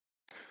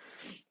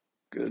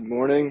Good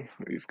morning.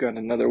 We've got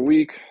another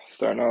week,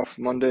 starting off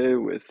Monday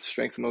with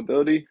strength and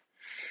mobility.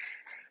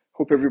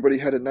 Hope everybody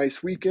had a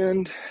nice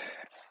weekend.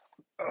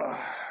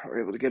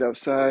 We're able to get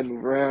outside,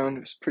 move around. It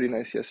was pretty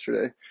nice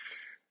yesterday.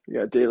 We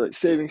got daylight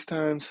savings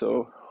time,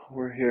 so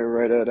we're here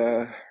right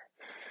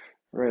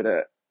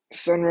at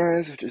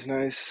sunrise, which is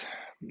nice.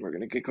 We're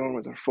gonna get going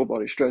with our full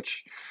body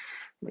stretch.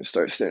 I'm gonna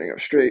start standing up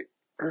straight.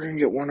 We're gonna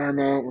get one arm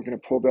out. We're gonna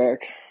pull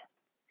back,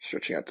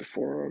 stretching out the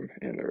forearm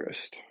and the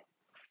wrist.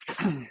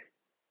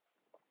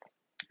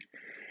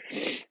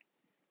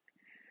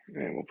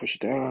 And we'll push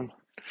it down.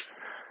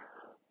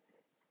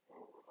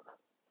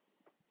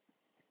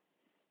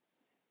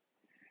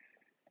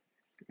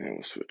 And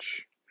we'll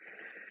switch.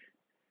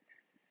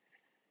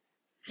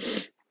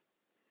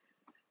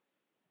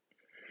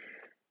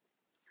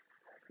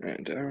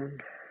 And down.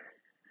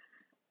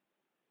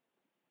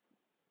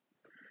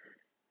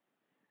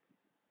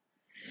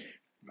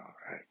 All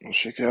right, we'll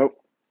shake it out.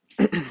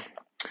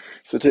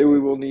 So today we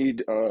will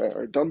need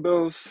our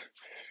dumbbells,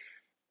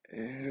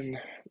 and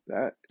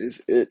that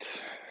is it.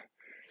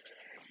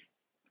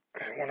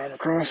 And one arm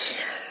across.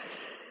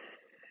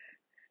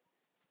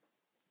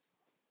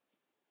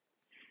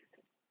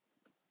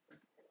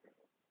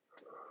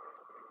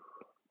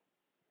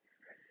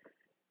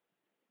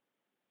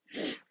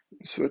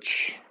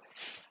 Switch.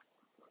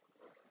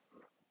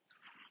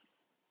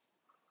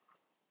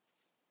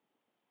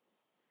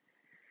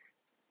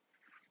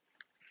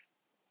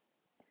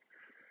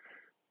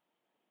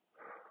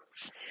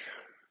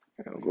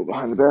 And we'll go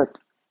behind the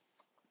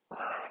back.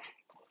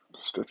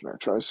 Stiffen our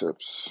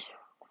triceps.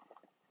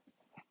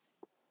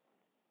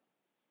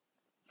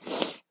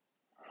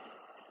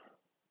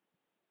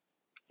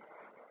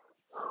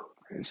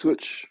 And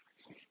switch.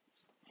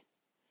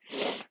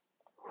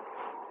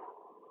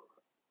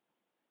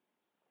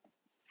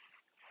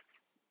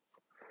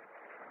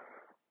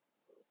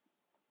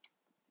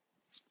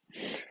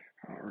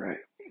 All right,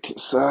 to the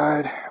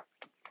side.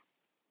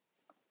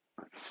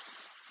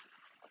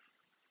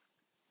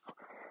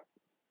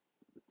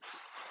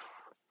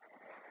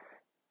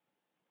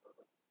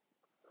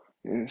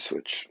 And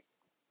switch.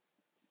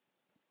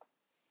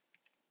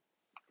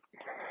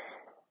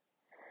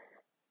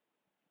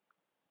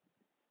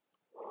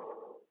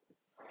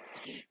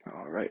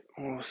 All right,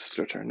 we'll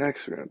stretch our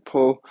necks. We're going to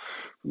pull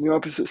from the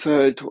opposite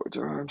side towards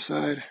our arm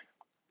side.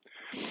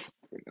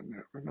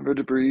 Remember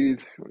to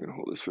breathe. We're going to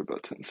hold this for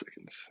about 10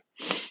 seconds.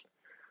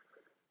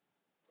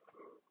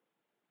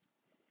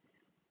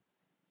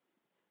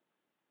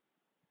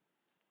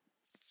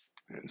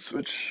 And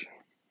switch.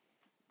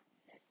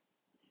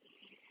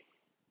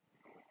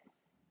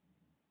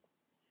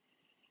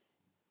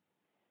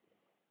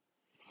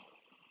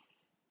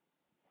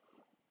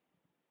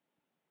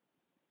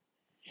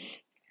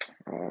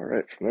 All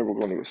right, from there we'll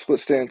go into a split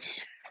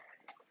stance.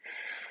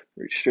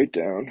 Reach straight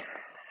down.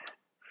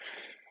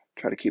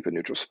 Try to keep a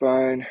neutral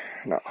spine,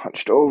 not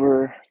hunched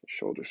over,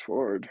 shoulders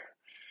forward.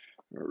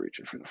 We're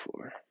reaching for the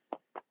floor.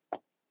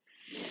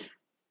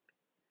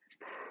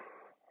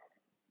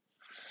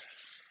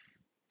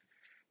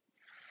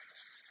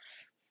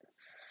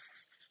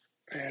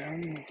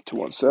 And to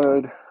one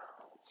side.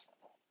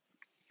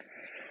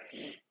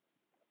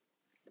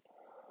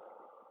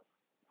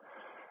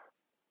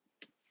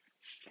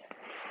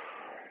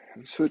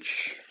 And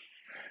switch.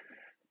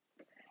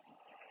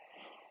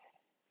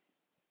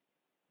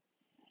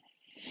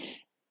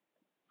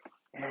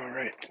 All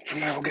right, from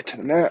there we'll get to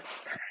the mat.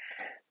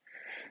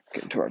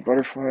 Get into our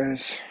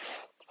butterflies.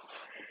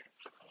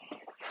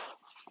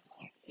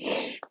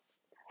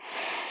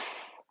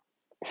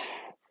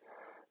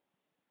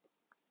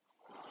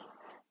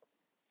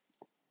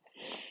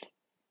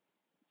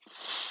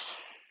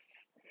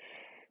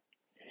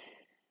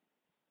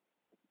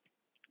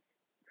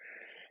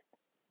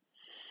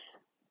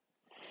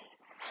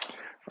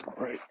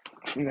 All right,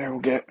 from there we'll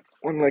get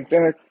one leg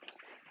back.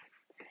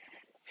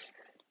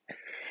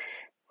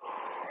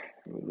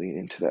 We'll lean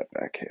into that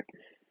back hip.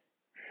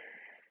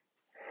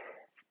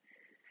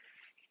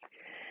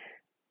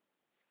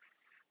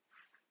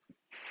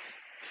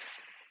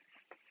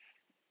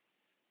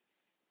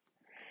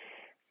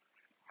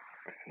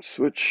 And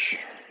switch.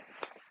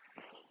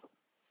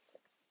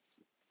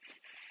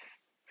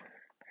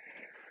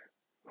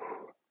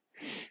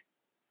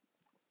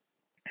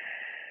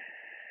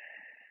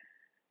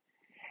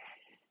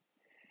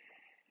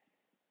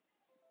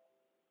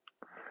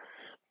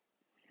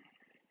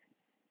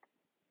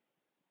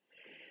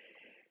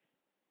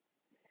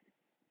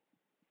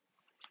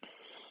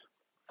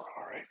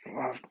 All right,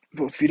 we'll have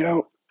both feet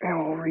out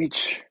and we'll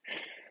reach.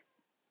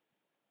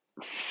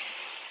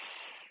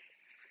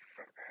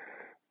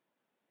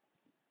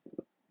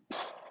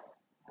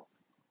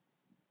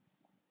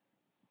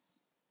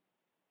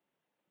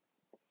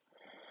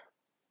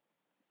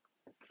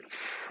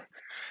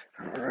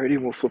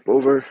 Alrighty, we'll flip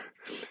over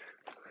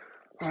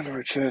onto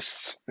our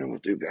chests and we'll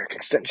do back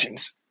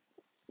extensions.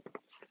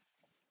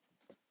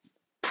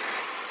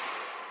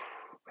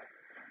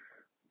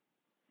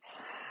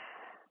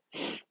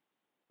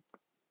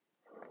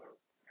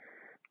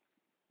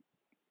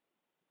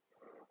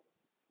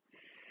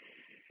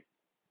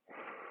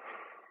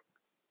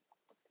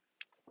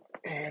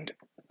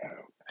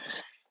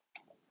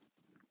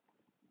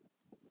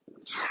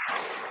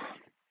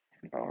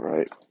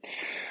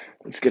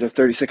 Let's get a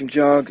 30-second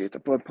jog, get the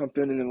blood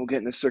pumping, and then we'll get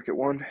into circuit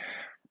one,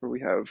 where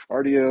we have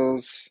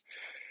RDLs.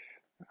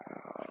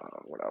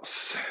 What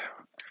else?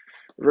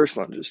 Reverse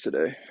lunges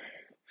today,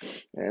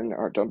 and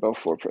our dumbbell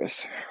floor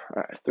press.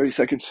 All right, 30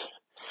 seconds,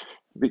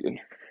 begin.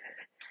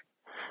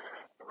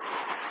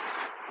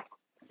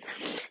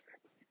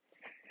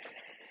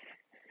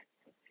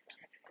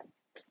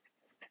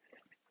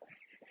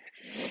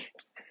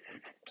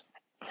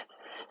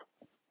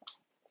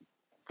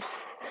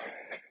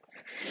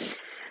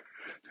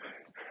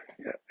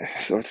 Yeah,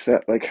 so it's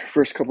that like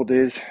first couple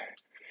days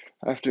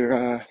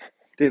after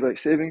daylight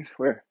savings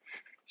where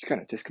it's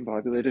kind of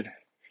discombobulated.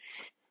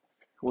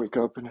 Wake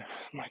up and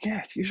I'm like,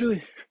 yeah, it's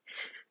usually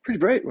pretty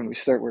bright when we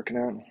start working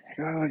out. Like,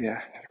 oh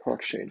yeah, the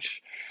clock changed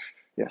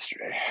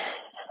yesterday.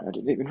 I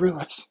didn't even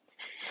realize.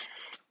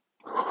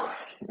 All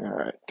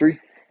right, 3,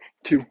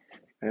 2,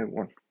 and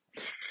 1.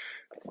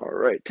 All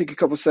right, take a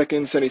couple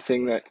seconds.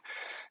 Anything that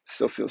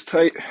still feels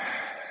tight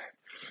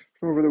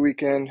over the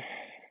weekend,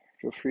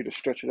 feel free to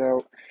stretch it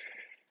out.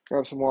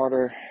 Grab some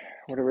water,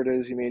 whatever it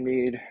is you may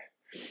need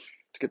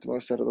to get the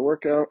most out of the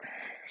workout.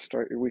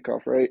 Start your week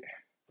off right.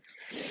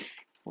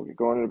 We'll get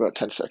going in about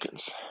 10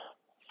 seconds.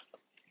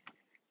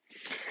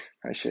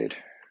 Hi, Shade.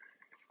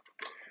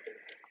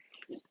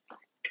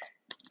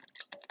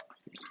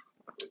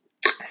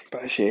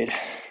 Bye, Shade.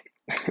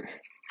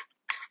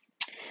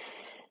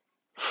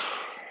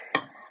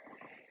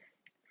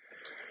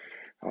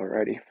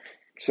 Alrighty.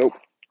 So,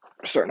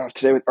 starting off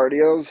today with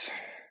RDLs.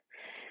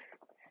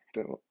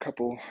 Been a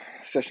couple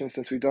sessions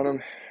since we've done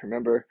them.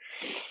 Remember,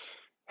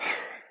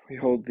 we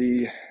hold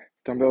the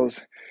dumbbells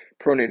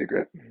pronated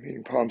grip,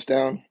 meaning palms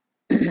down,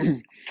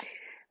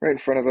 right in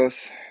front of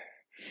us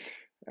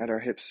at our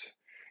hips.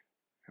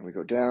 And we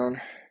go down,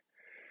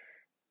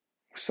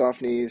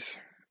 soft knees,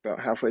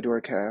 about halfway to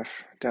our calf,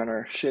 down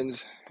our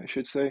shins, I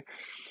should say,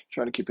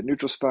 trying to keep a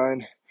neutral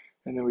spine.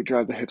 And then we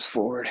drive the hips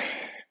forward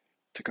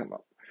to come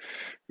up.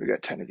 We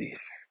got 10 of these.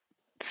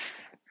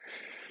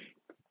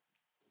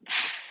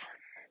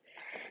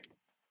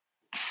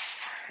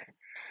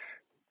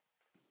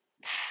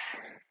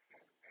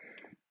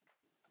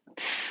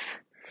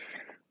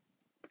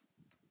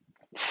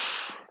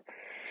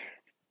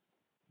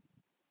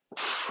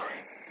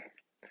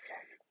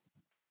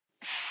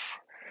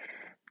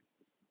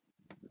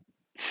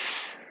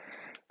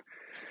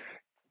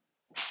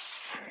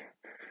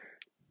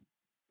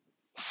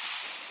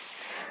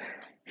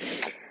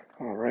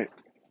 All right.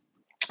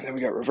 Then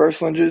we got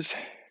reverse lunges.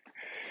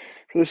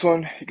 For this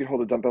one, you can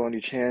hold a dumbbell in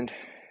each hand. So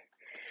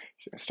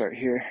I'm gonna start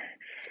here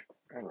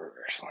and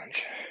reverse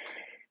lunge.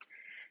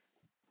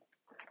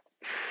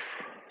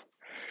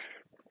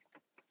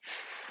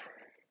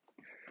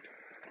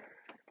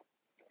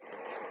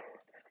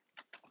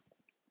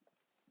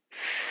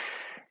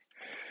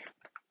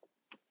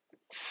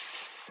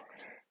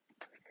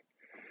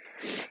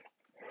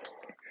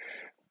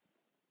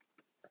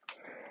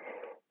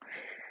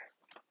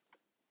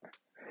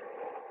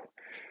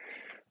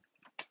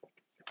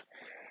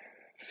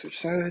 Switch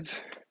sides.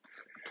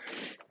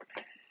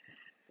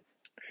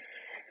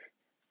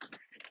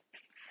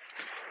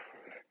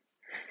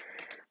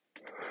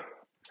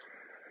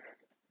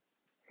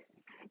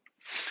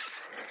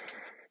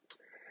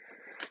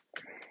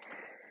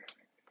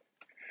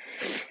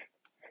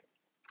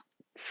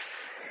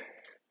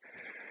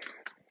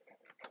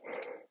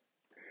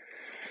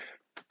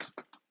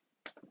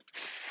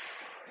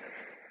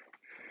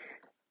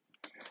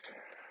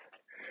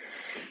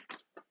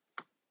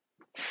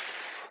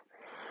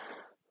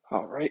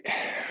 All right,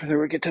 then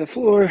we get to the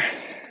floor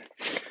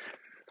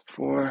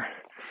for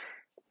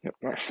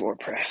our floor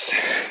press.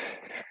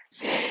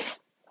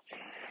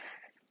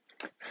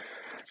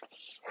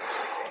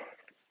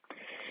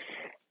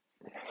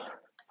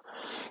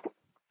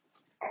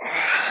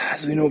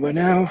 As we know by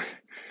now,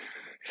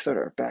 start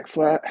our back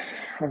flat,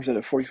 arms at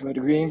a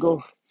 45-degree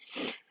angle.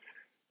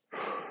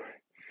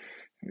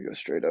 We go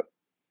straight up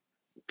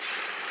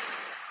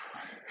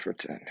for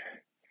 10.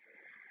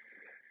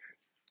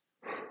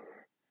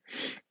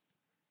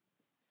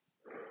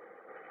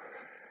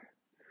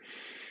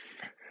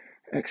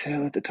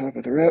 Exhale at the top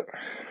of the rep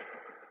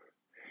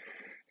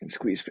and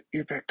squeeze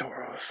your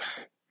pectorals.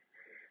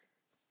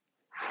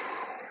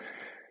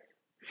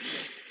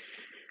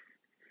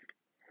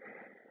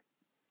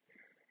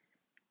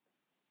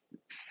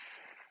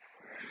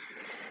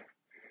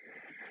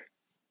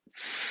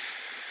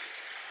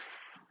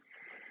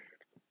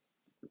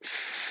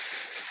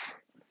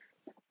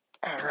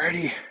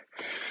 Alrighty,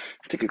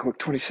 take a quick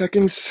 20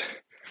 seconds.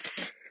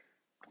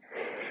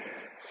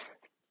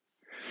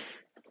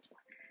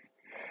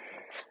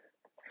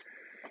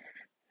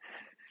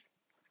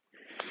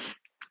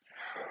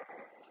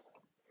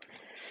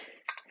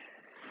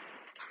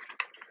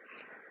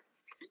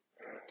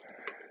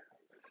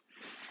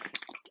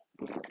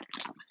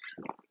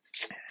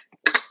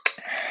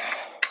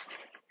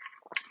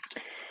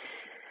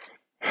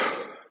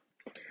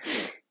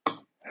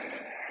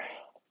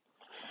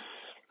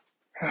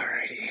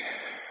 Alrighty.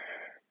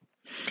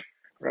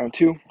 Round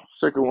 2,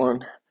 circuit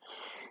 1.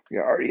 We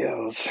got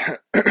RDLs.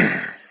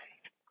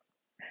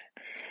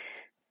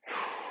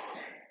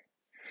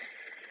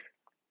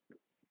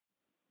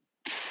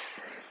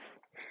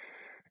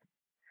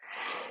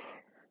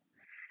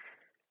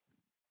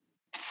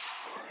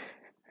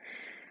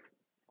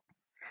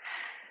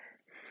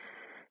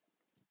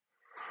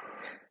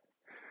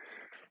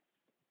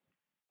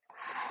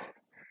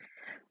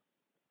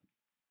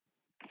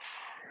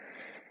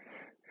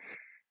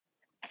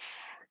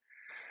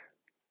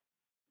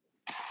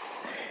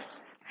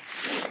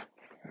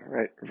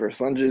 right, reverse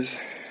lunges.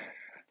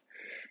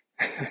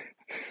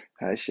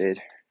 Hi,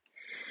 Shade.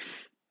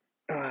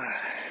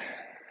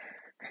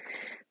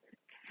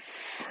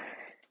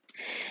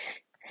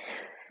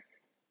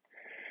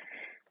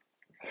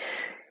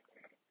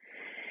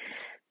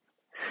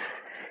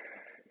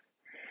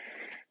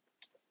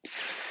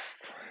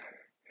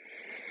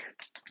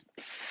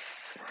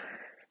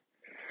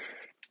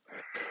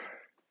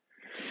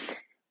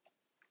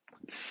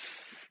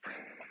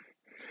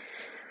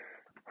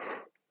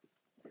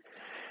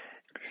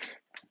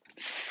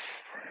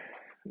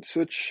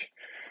 Switch.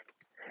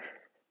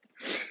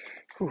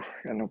 Whew,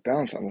 got no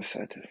balance on this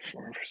side to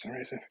for some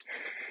reason.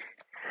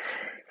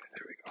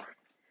 There we go.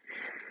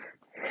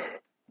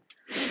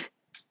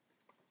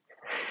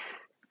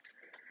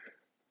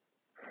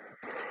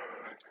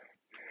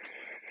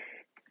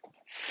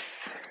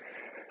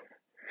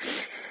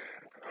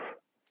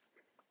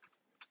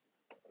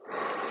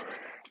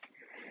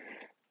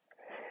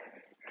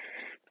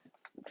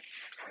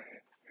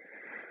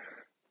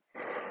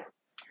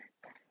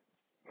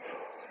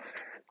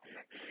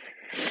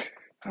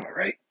 All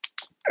right.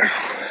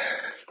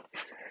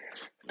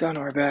 Down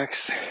our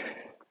backs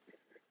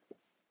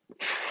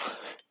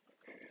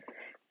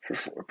for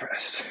floor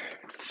press.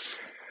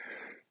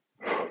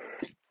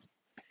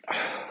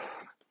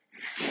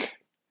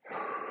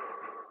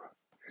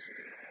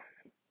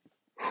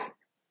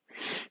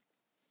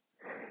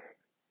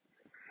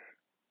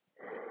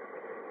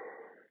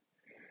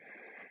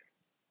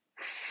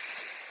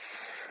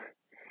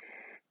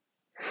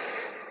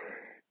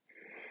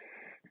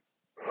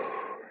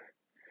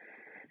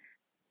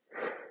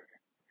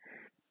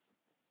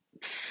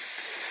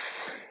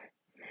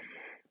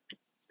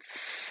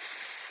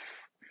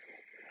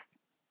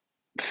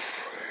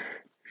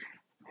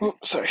 Oh,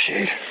 sorry,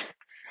 Shade.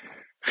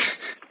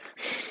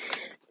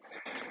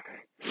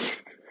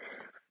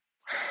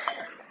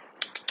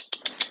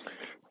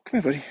 Come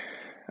here, buddy.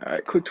 All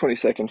right, quick 20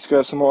 seconds.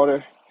 Grab some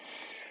water.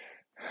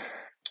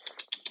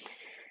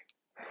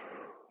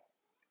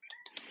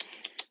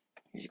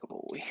 Easy, good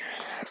boy.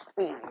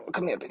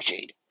 Come here, big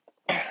Shade.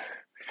 All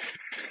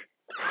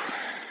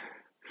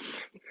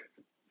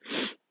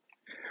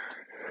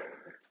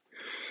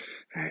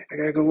right, I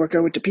gotta go work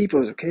out with the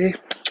peoples, okay?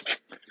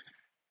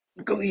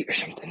 Go eat or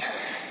something.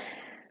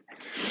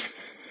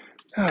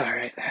 All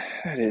right,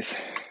 that is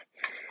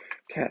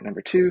cat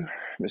number 2,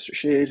 Mr.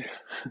 Shade.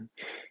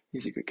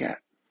 He's a good cat.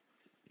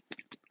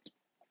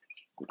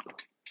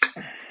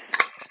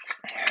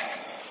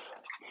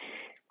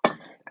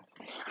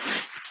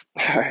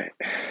 All right,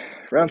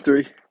 round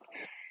 3,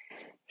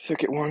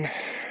 circuit 1,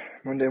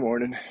 Monday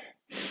morning.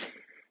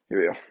 Here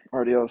we go,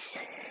 RDLs.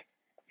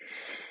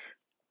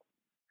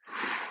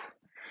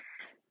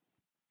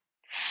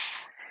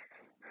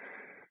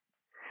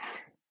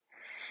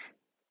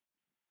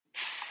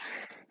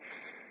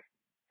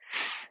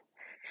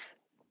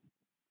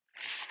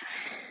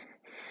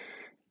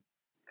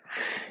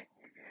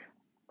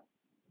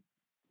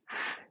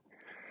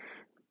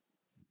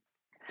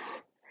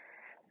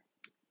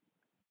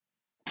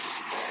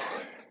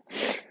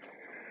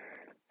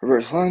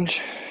 Reverse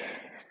lunge.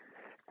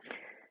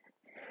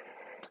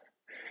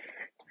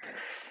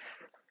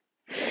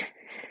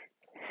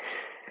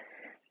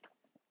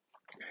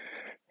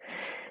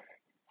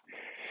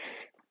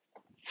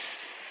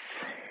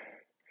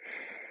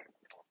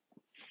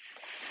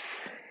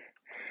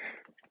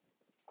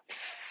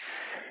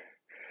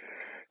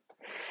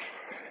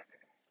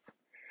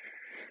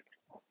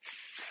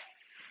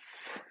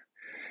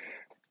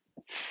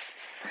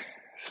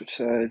 Switch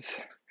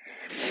sides.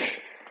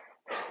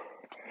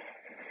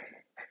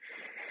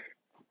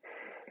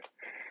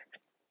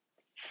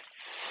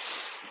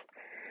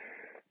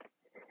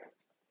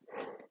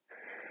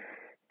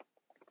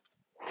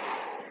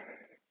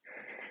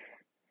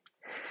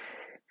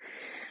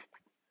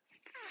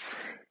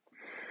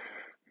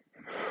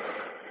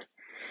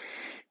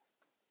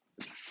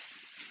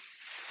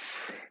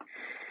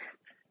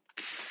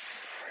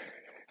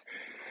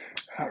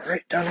 All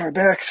right, down our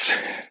backs.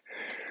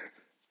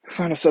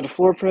 Final set of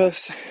floor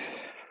press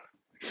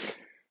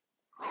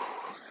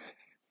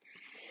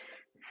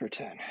for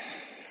 10.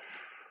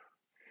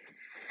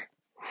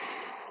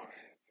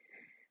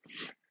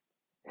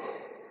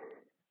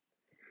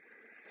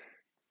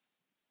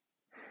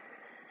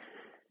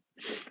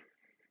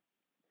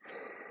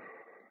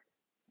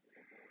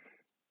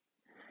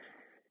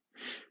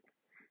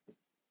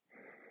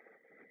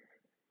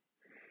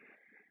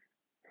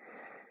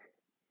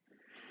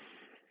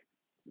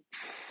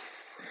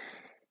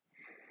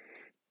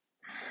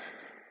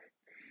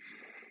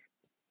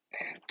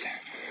 And 10.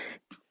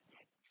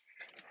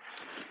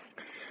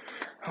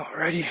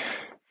 Alrighty.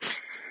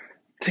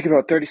 Take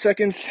about 30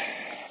 seconds.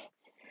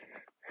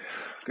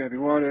 Grab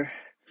your water.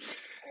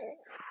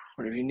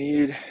 Whatever you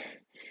need.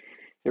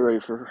 Get ready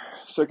for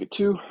circuit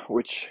 2,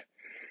 which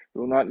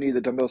we will not need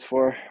the dumbbells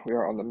for. We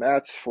are on the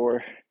mats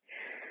for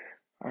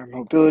our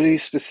mobility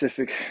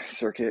specific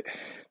circuit.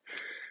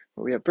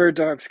 We have bird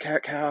dogs,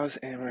 cat cows,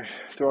 and we're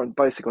throwing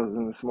bicycles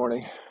in this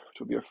morning, which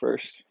will be our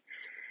first.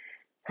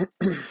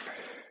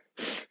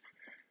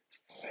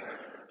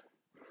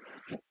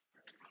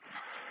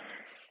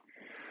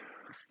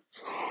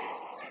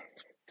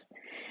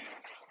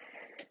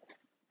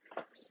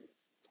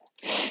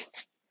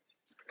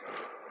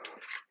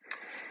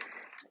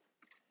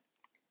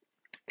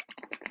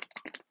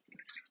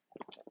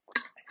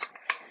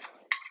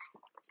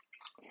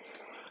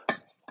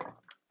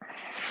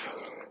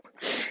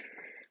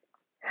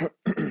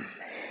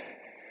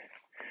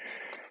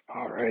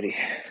 Alrighty.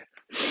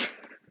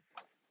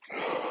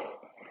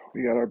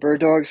 We got our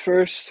bird dogs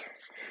first.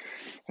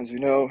 As we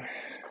know,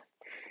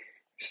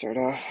 we start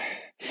off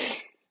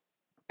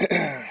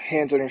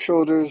hands on your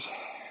shoulders,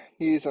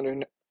 knees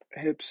under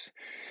hips.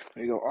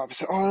 We go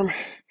opposite arm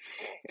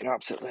and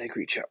opposite leg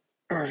reach up.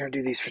 We're going to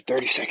do these for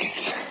 30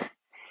 seconds.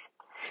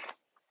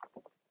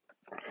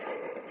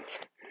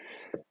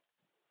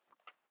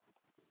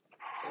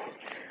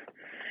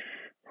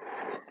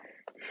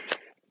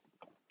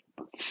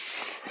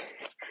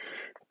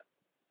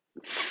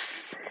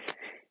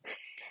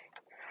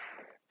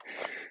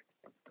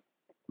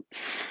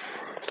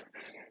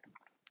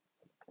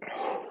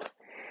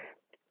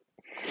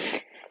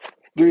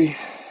 Three,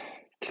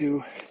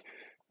 two,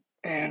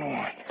 and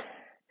one.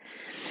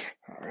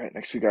 All right,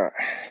 next we got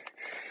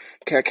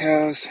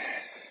cat-cows,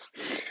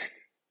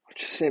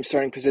 which is the same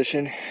starting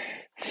position.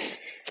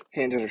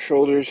 Hands under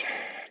shoulders,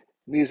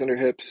 knees under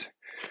hips.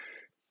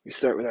 We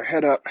start with our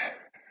head up,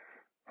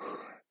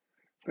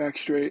 back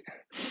straight,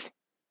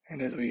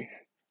 and as we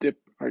dip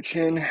our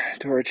chin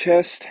to our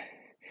chest,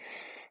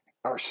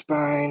 our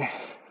spine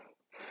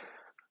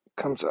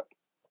comes up.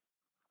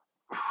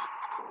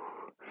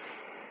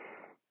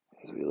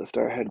 As we lift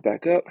our head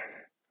back up,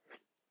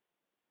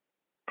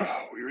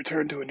 we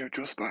return to a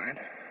neutral spine.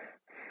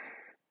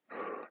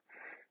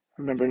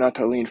 Remember not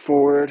to lean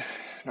forward,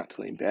 not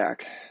to lean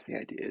back. The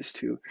idea is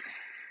to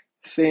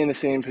stay in the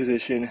same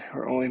position.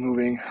 We're only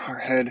moving our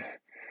head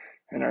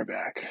and our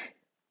back.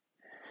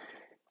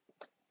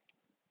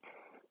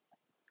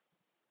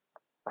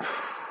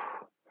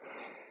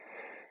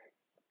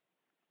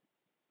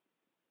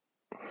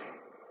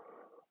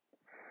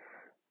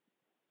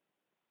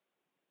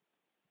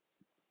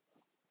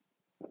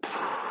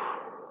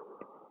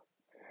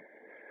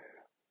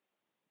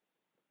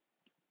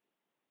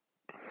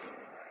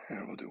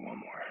 And we'll do one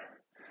more.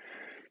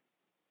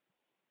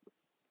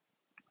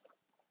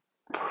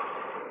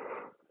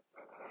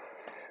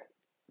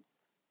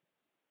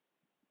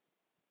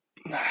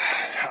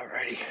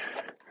 Alrighty.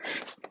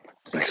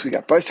 Next we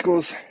got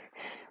bicycles,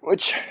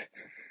 which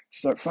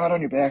start flat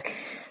on your back,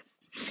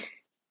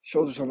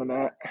 shoulders on the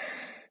mat,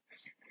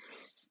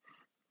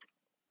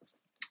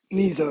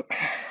 knees up,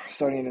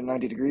 starting in a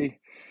 90 degree,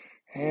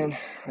 and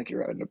like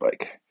you're riding a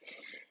bike.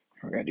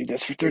 We're gonna do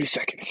this for 30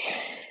 seconds.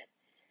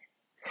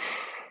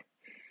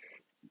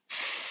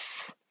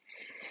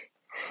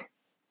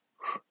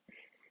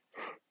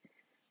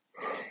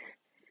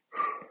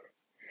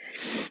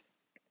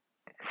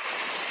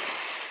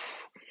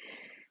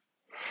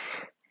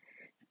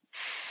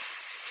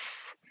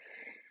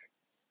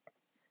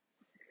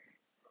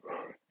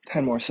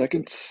 Ten more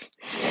seconds.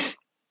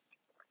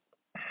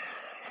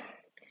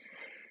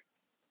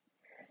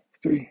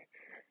 3,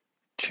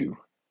 2,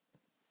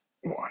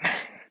 1.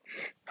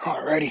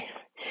 Alrighty.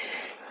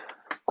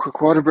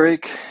 Quick water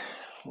break.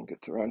 We'll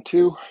get to round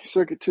 2,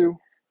 circuit 2.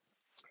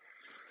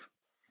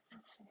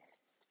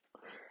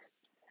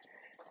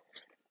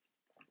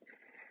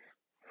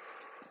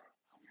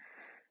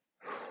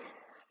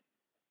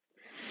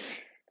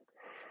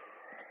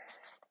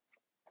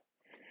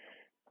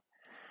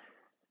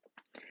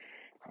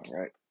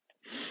 Alright.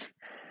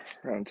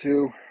 Round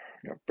 2.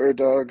 We got bird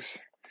dogs.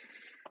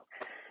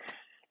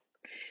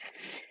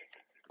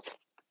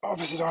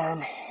 Opposite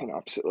arm and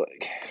opposite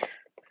leg.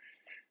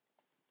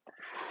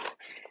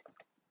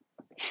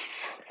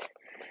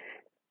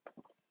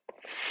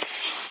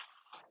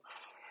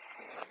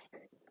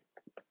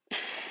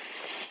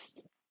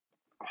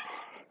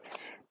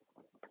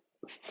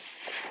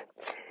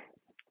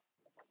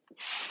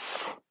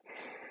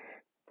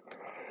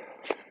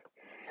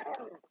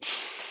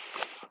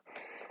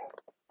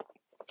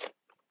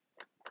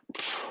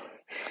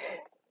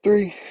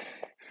 Three,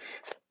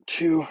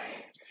 two,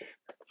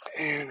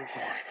 and one.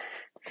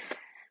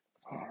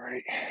 All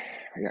right,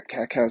 we got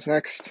cat-cows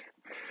next.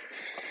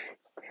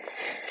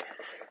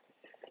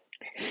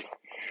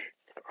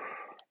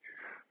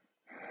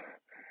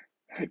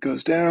 Head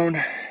goes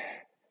down,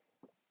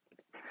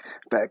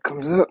 back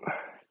comes up.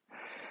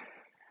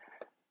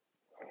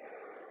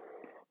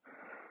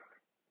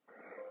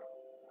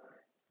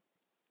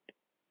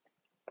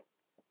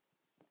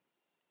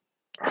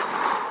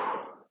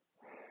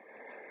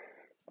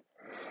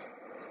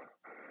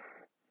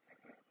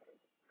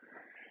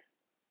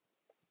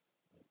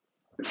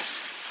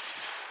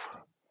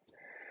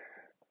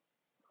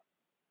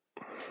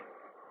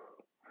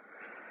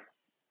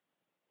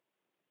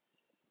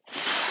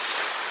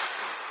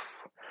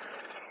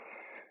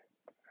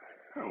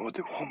 And we'll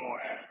do one more.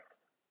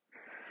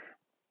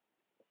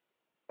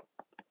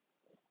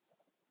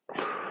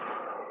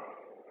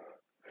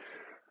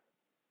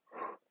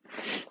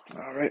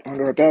 All right,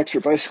 onto our backs for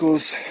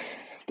bicycles.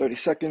 30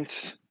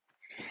 seconds.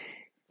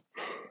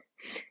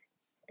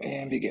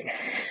 And begin.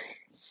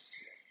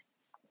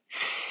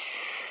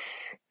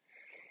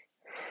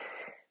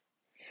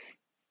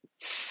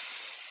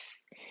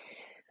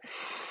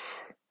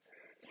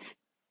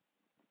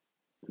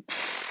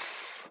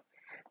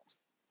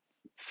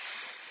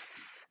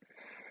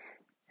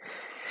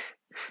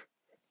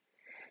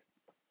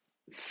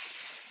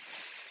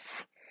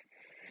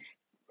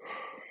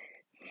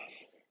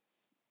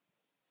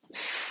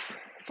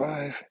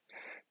 5,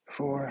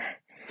 4,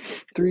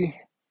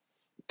 3,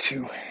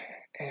 2,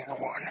 and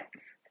 1.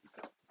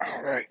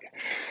 All right.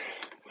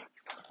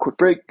 Quick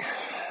break.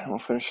 And we'll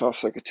finish off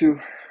circuit 2,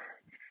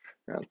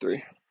 round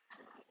 3.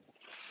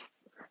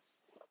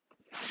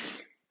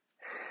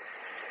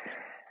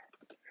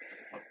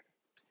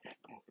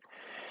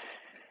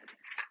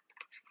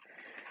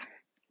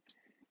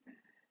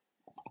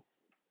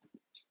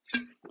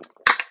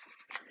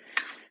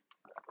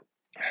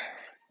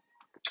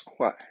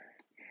 What?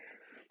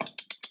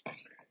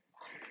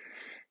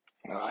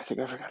 Oh, I think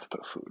I forgot to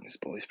put food in his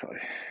bowl. He's probably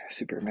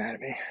super mad at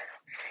me.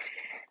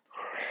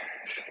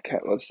 This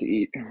cat loves to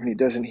eat, and when he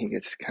doesn't, he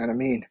gets kind of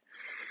mean.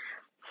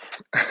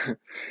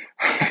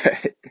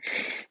 Alright,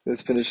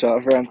 let's finish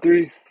off round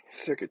 3,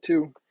 circuit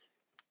 2.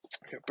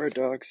 We got bird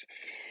dogs.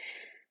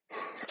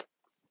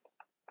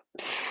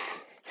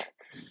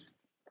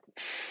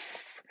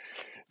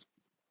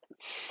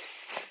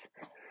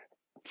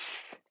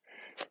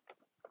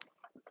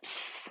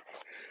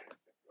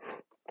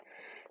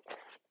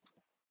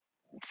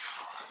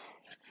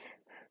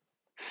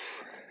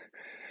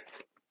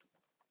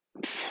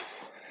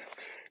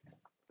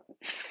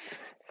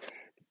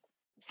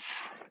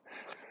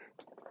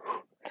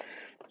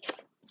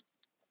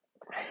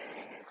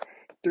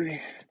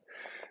 3,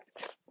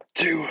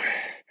 2,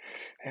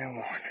 and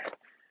 1.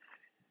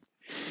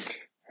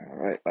 All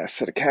right, last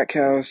set of cat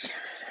cows.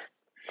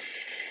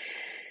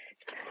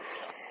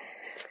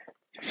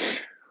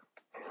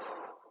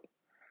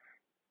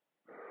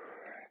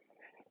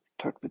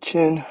 Tuck the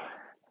chin,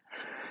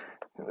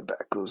 and the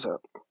back goes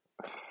up.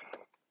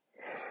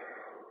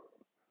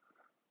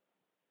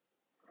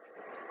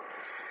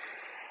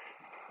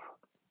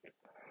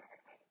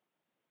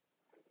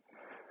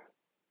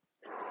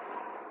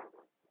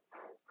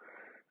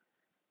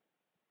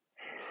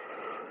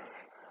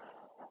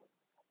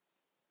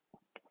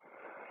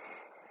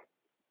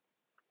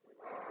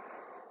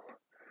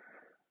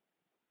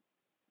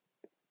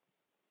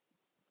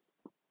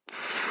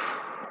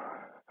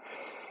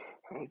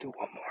 I'll do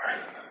one more.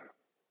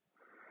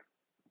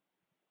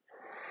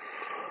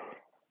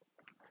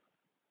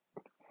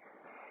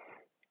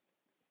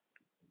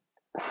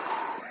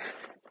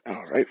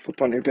 All right,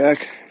 flip on your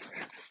back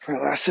for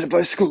our last set of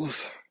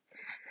bicycles.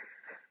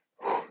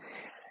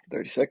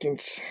 30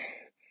 seconds,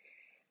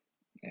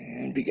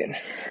 and begin.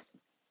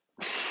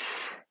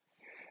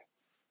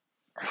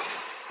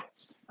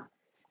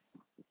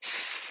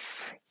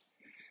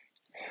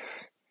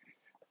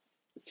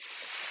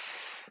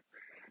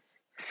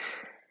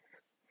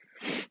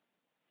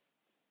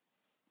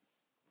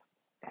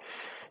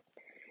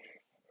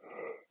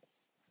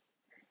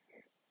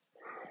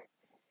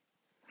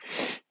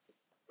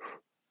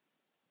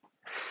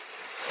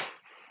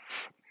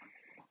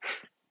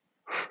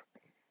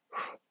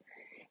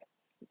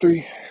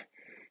 3,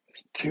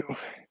 2,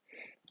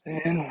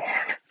 and 1.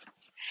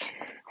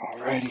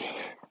 Alrighty.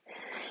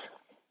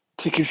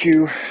 Take a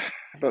few,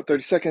 about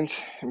 30 seconds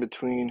in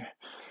between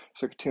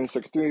circuit 2 and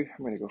circuit 3.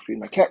 I'm gonna go feed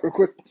my cat real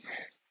quick.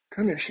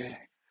 Come here, Shady.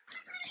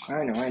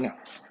 I know.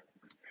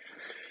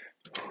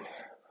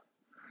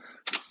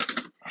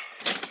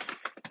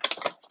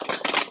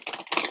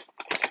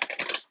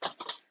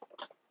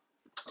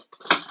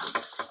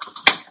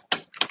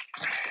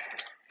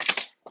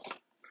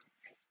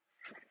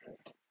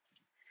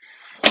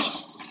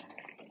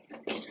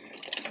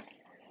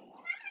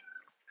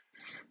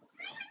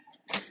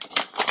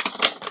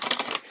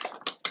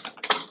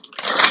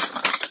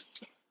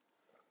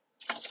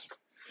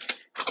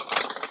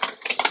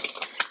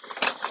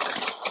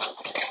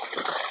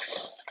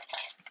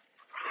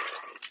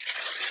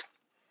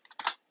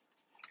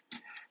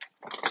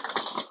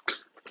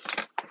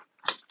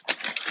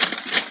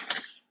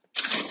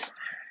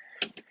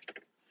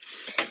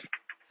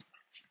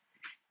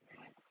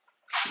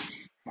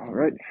 All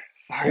right,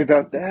 sorry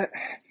about that.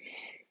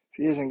 If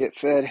he doesn't get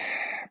fed,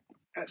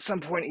 at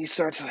some point he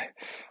starts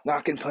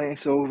knocking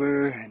plants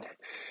over and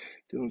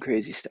doing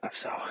crazy stuff.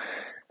 So,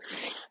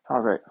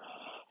 all right,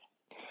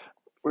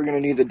 we're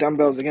gonna need the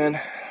dumbbells again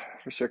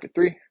for circuit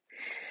 3.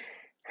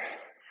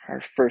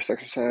 Our first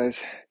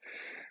exercise,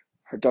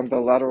 our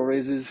dumbbell lateral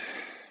raises.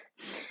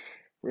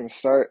 We're gonna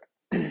start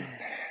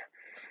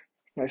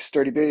nice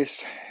sturdy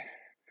base,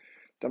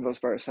 dumbbells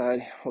by our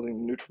side, holding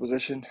the neutral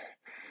position.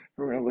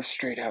 We're gonna lift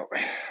straight out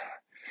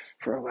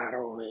for a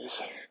lateral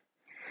raise.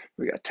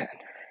 We got 10.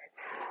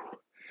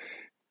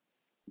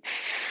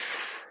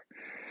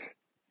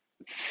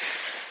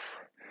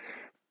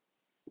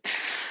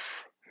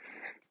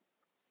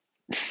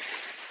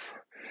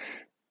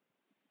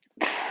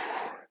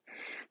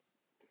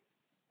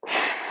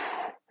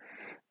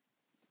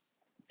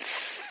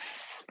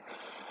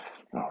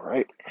 All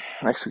right,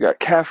 next we got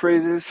calf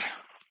raises.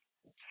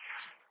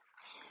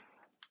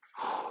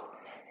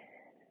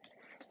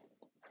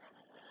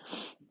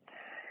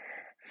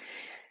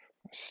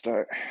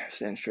 Start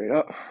standing straight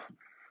up.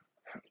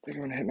 I think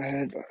I'm gonna hit my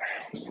head, but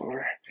move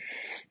over.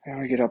 And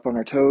we get up on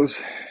our toes.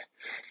 You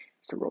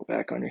can roll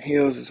back on your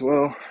heels as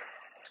well.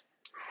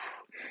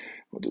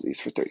 We'll do these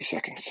for 30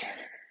 seconds.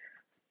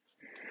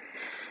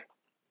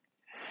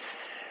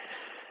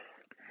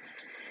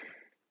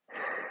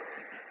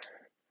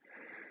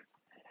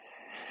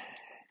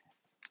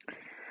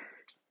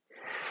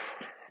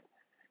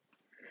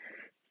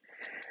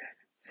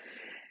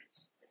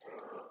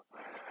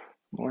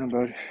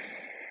 Morning, bud.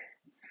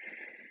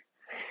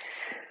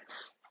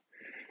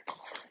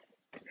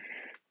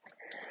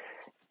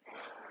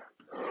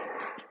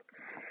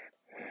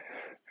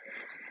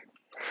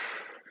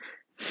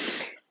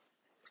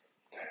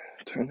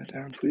 Turn that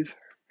down, please.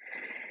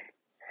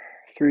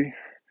 3,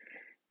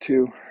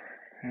 2,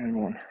 and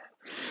 1. All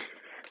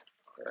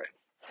right.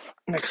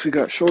 Next, we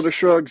got shoulder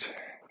shrugs.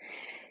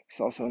 It's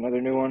also another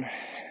new one.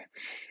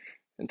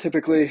 And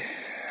typically,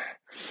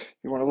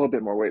 you want a little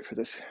bit more weight for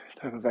this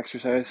type of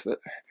exercise, but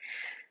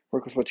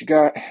work with what you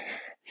got.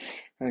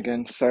 And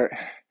again, start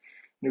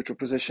neutral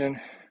position.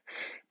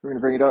 We're going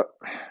to bring it up.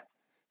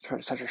 Try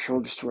to touch our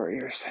shoulders to our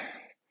ears.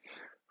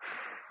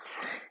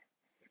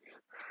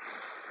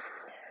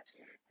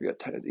 We got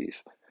 10 of these.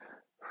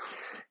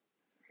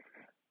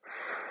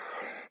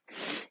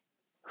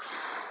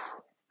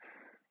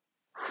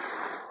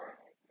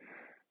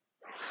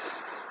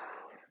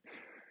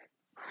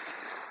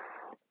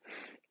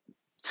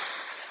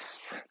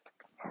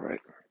 All right.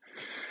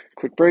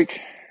 Quick break.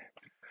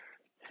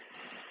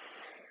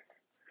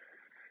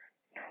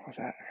 What's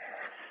that?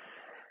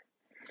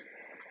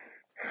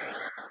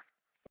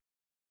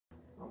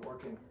 I'm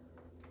working.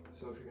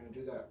 So if you're going to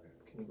do that,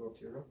 can you go up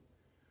to your room,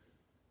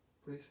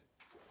 please?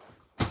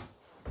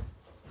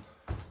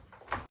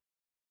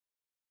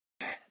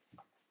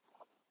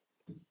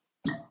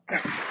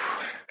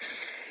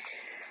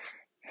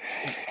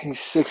 He's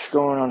 6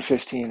 going on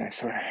 15, I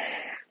swear.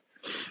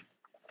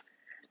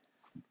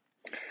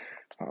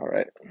 All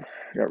right.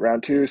 We got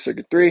round 2,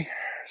 circuit 3.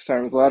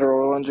 Starting with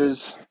lateral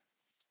lunges.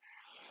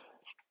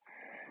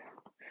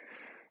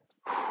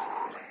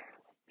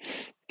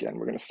 Again,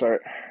 we're going to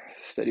start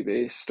steady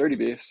base, sturdy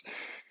base.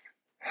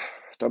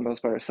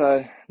 Dumbbells by our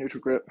side,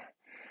 neutral grip.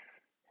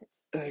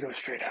 And then go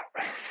straight out.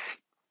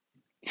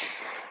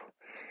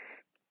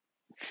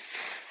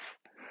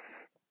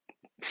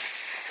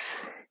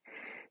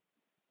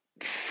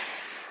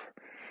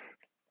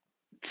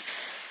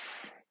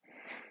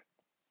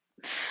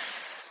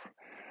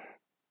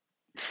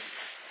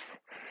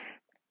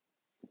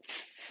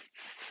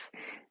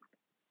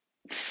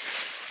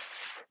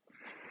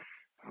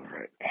 All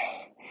right.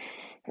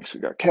 Next, we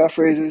got calf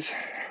raises.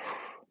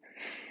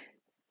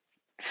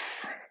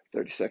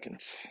 30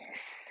 seconds.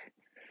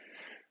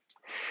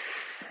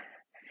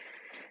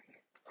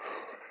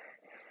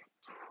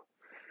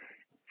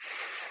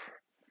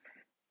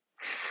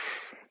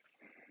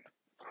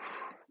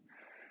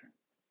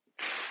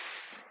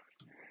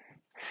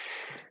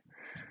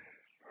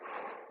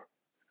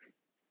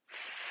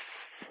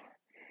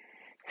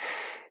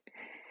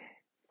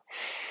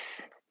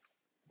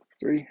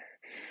 Three,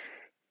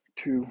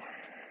 2,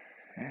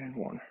 and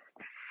 1.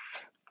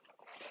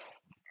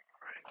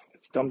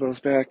 Dumbbells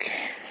back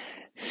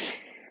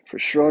for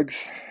shrugs.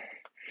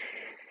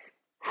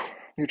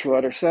 Neutral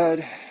at our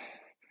side.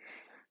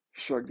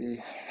 Shrug the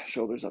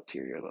shoulders up to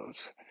your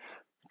earlobes.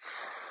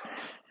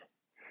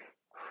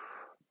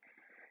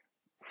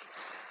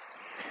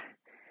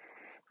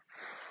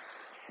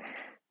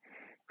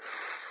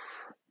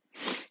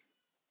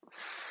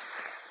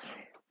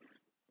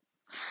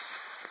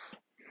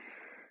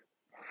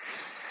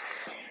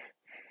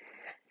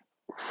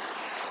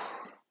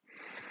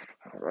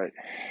 All right.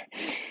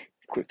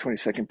 Quick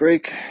 20-second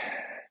break.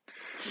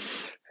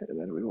 And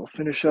then we will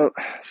finish up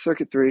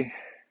circuit 3.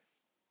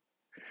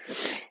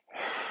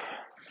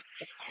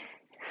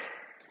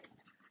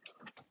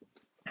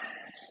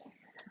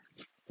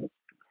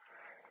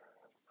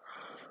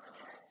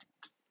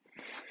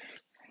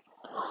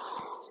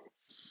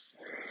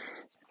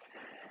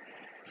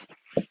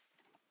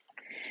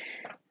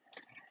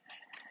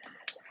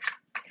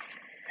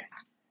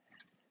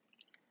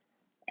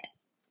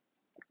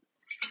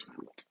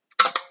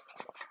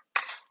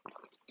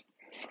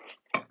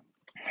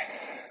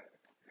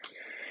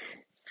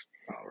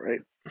 All right.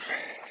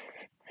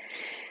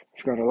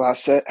 We've got our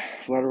last set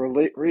of lateral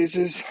lat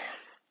raises.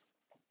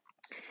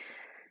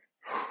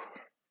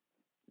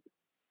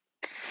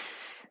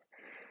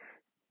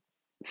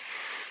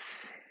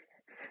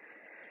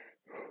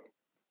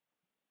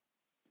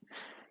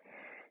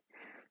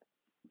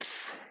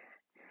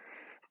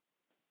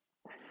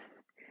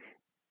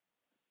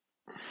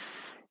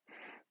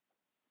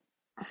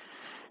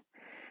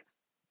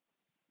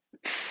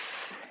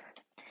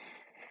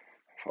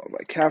 Followed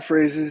by calf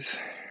raises.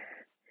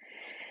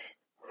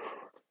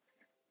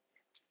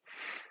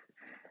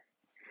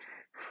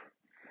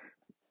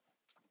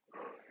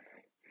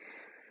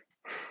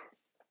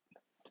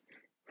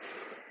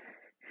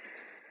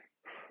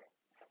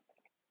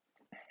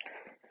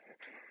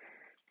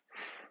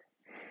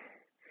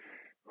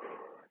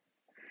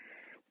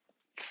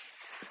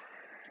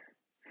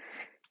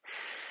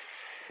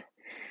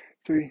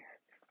 Three,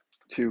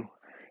 2,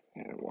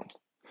 and 1.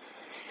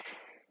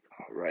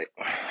 All right.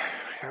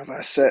 Our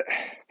last set.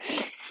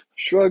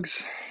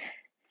 Shrugs.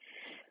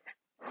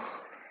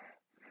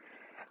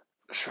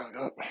 Shrug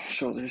up,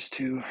 shoulders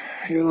to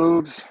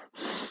earlobes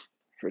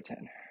for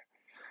 10.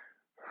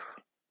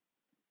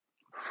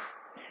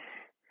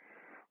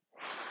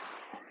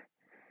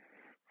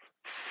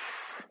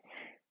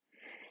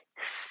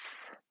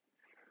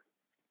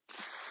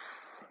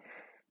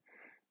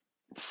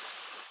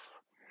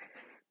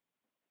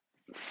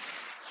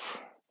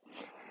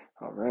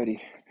 Alrighty.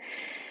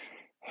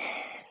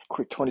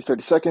 Quick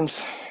 20-30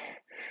 seconds.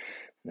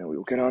 Then we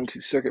will get on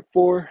to circuit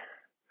 4.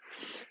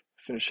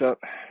 Finish up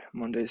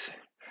Monday's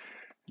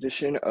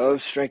edition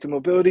of Strength and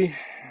Mobility.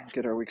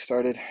 Get our week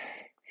started.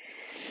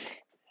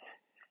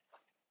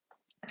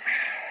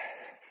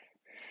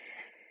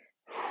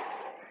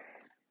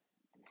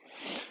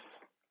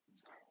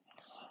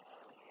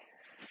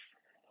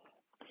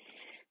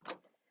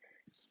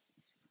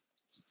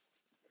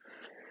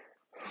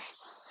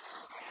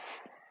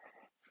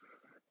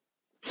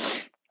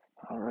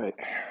 All right,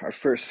 our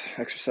first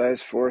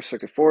exercise for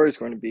circuit 4 is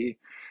going to be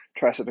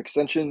tricep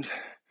extensions,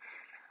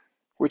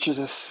 which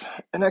is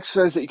an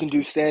exercise that you can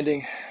do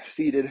standing,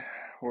 seated,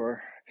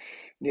 or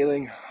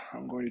kneeling.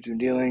 I'm going to do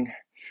kneeling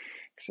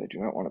because I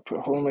do not want to put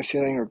a hole in my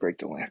ceiling or break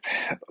the lamp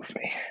above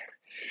me.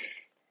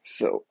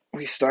 So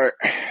we start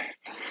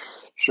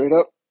straight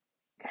up,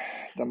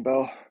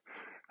 dumbbell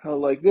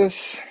held like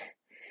this,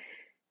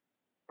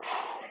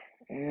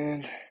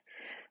 and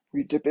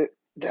we dip it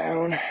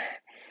down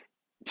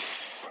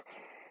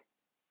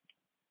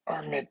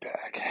our mid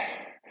back.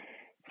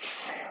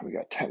 We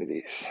got 10 of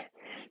these.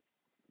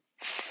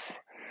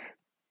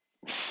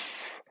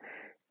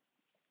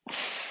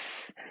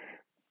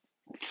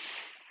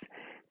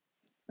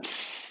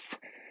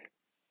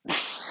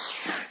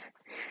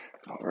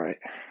 All right.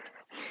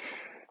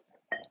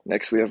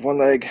 Next, we have one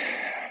leg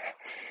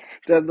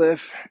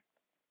deadlift.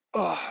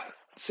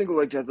 Single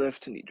leg deadlift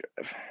to knee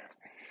drive.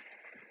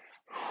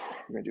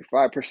 We're going to do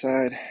 5 per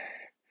side.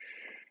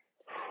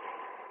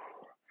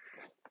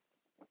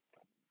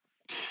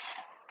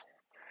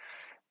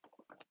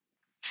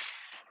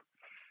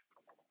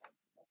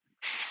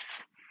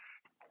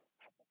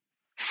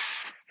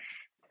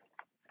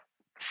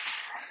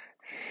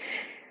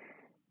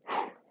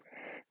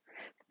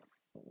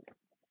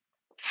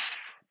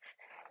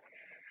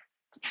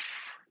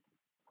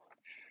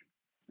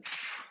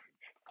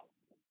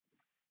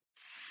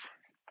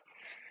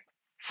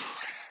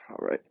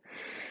 All right.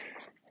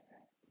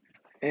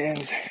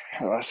 And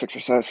our last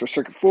exercise for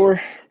circuit 4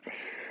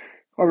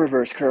 are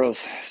reverse curls.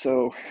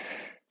 So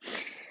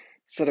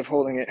instead of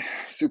holding it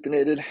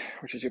supinated,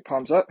 which is your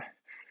palms up,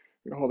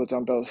 we're going to hold the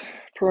dumbbells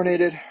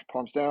pronated,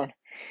 palms down,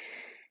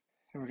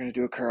 and we're going to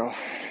do a curl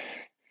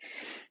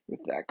with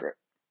that grip.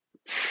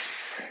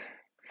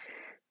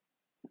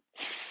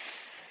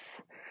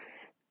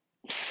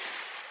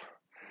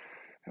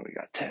 And we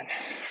got 10.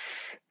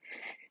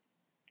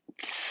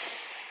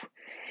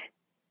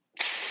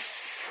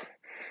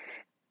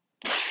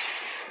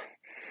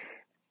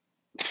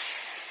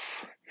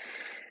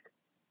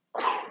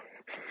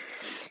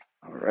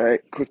 All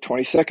right, quick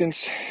 20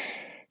 seconds.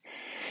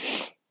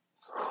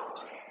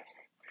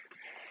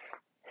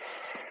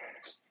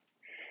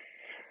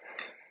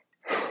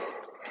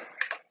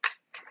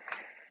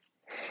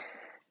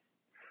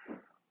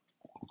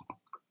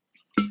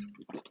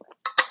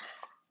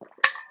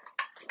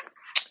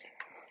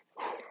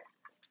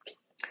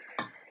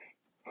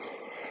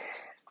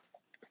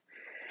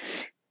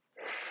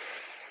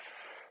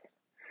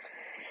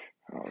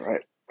 All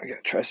right, I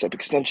got tricep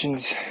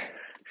extensions.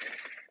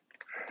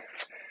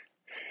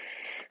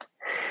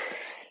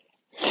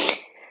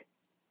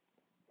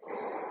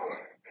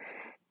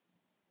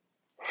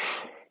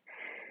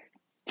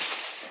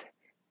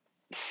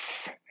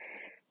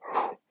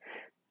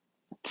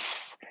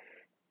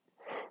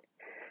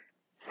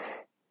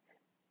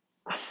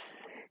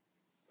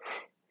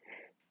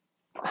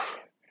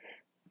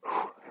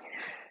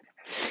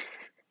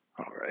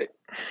 All right,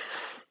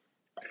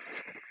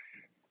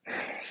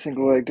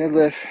 single leg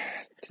deadlift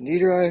to knee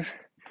drive.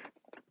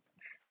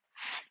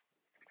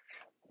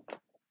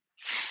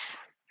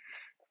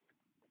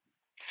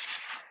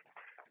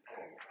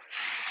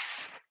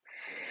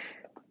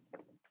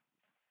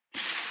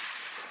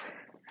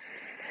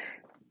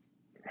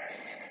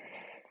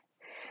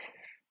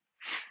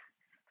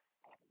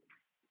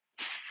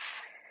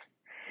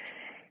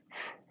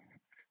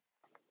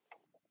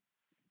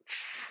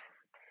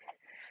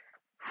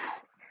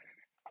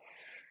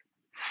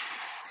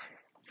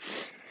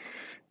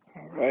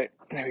 All right,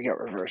 then we got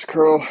reverse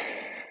curl.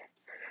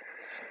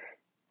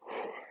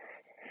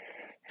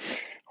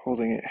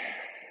 Holding it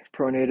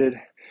pronated,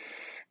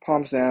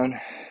 palms down,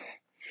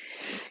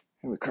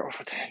 and we curl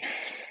for 10.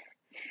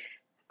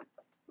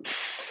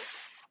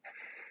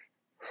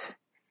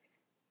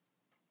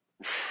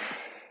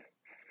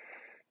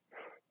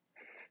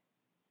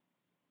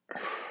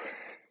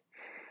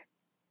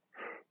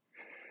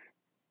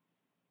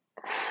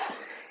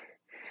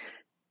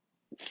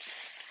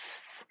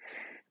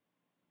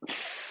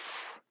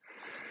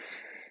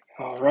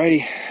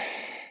 Alrighty,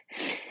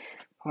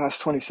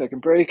 last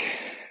 20-second break,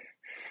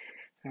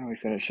 and we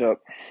finish up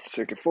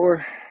circuit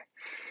 4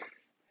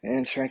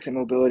 and strength and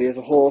mobility as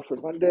a whole for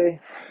Monday.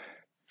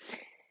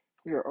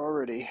 We are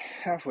already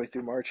halfway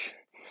through March,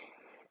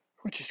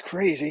 which is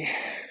crazy.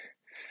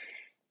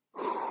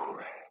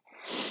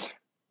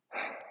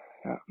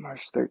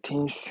 March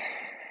 13th.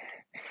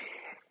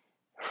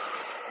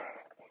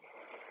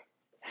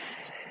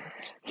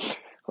 I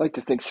like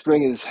to think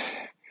spring is,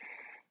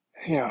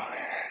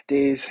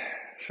 days,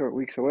 short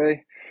weeks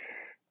away.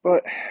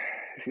 But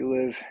if you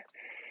live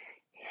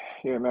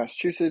here in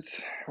Massachusetts,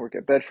 work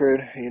at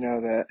Bedford, you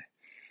know that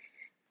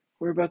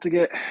we're about to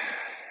get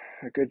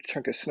a good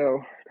chunk of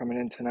snow coming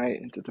in tonight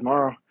into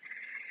tomorrow.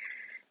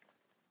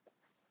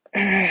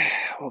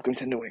 Welcome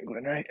to New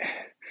England, right?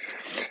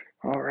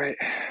 All right.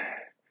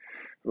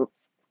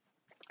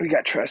 We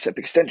got tricep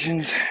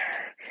extensions.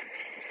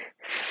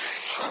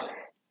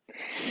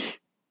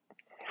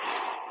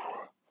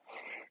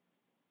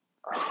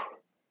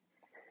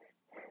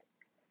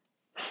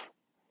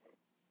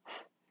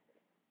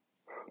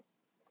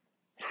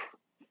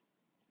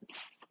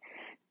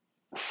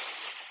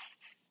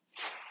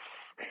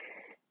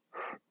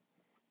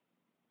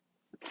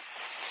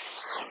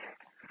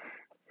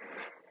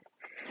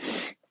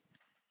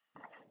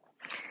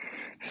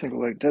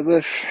 Single leg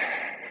deadlift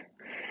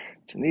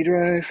to knee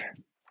drive.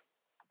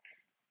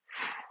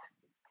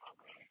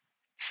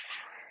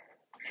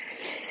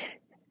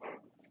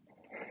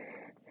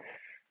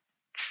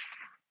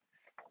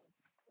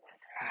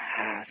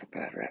 That's a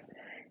bad rep.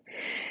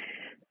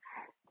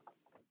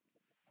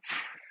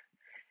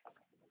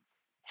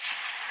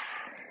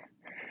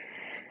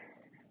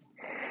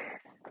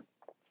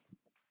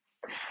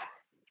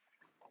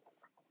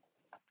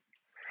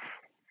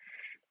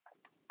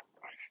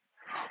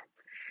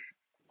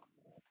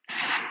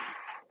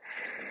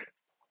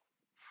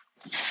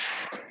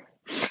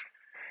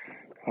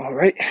 All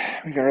right,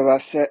 we got our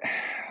last set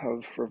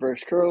of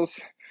reverse curls,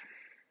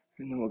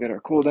 and then we'll get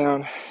our cool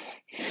down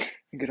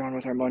and get on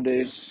with our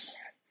Mondays.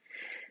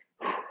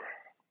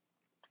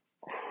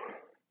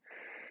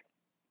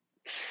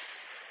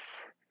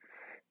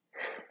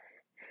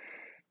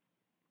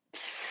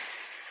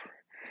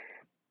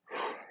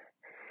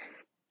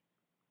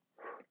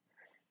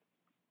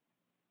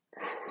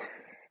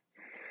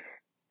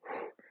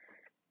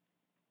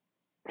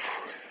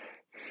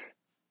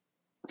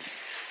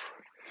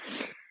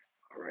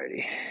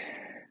 Alrighty,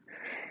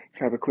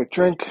 grab a quick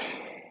drink.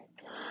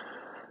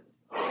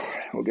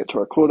 We'll get to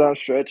our cool down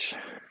stretch.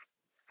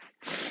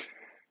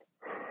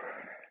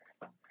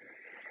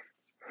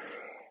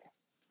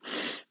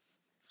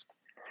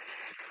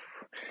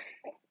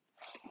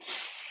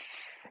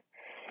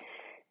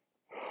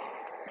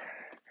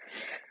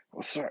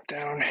 We'll start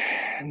down,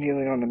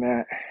 kneeling on the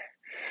mat.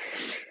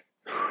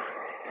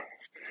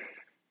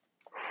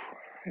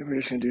 And we're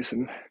just gonna do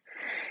some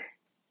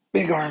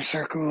big arm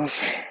circles,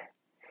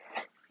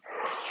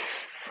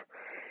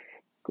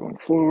 going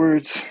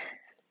forwards,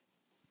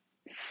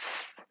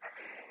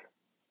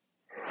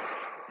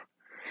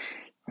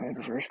 and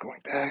reverse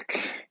going back.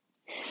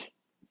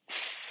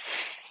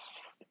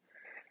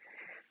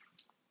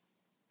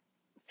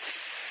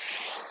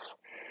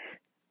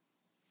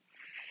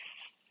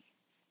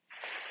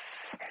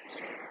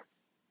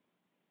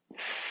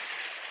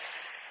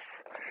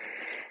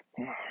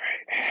 All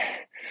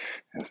right,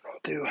 and we'll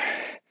do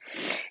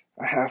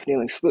a half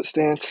kneeling split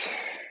stance.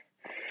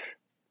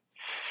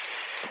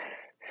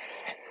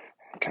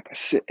 Kind of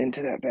sit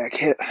into that back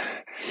hip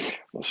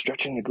while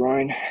stretching the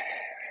groin.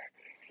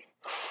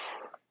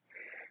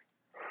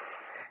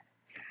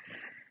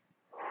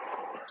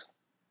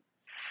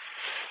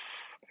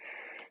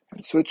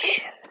 And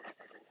switch.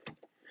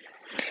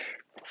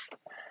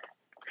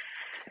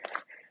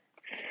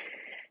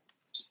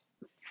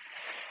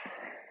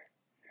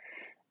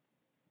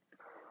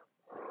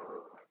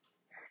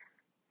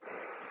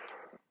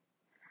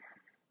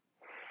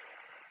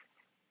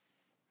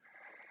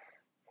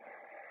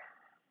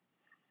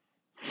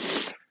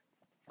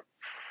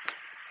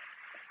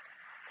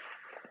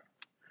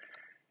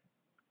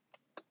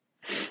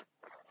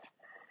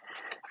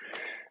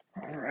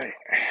 All right.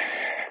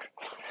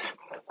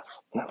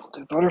 Now we'll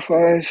do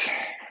butterflies.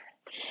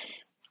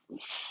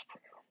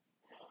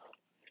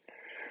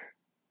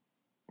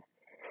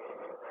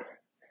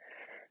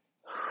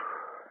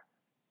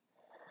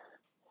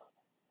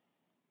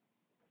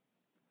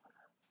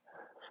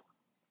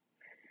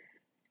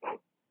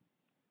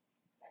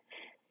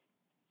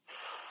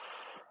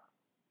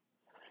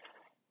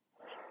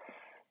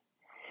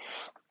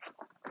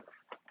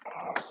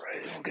 All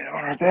right, we'll get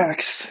on our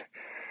backs.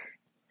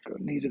 Go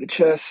knee to the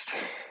chest.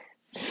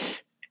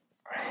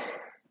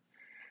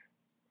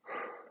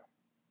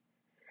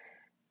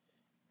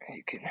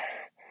 You can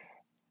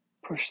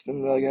push the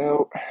leg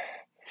out.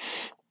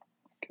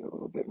 Get a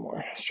little bit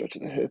more stretch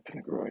of the hip and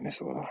the groin as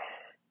well.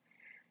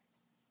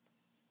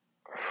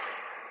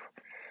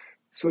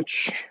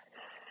 Switch.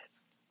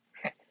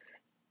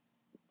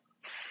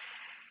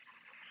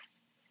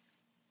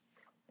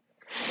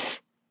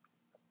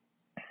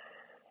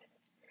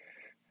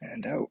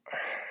 And out.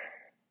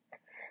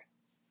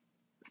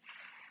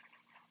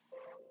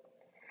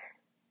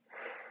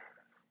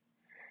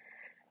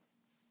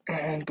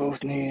 And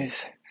both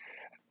knees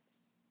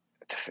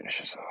to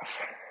finish us off.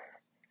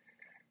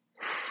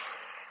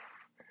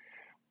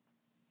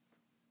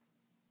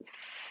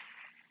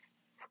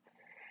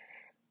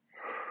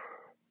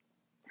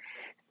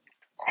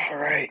 All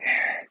right,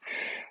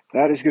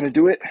 that is going to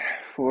do it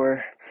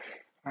for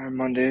our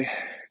Monday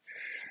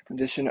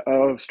edition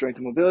of Strength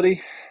and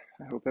Mobility.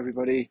 I hope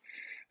everybody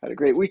had a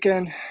great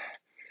weekend,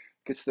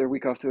 gets their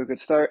week off to a good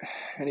start.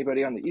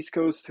 Anybody on the East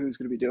Coast who's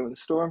going to be dealing with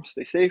the storm,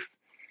 stay safe,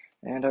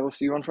 and I will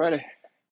see you on Friday.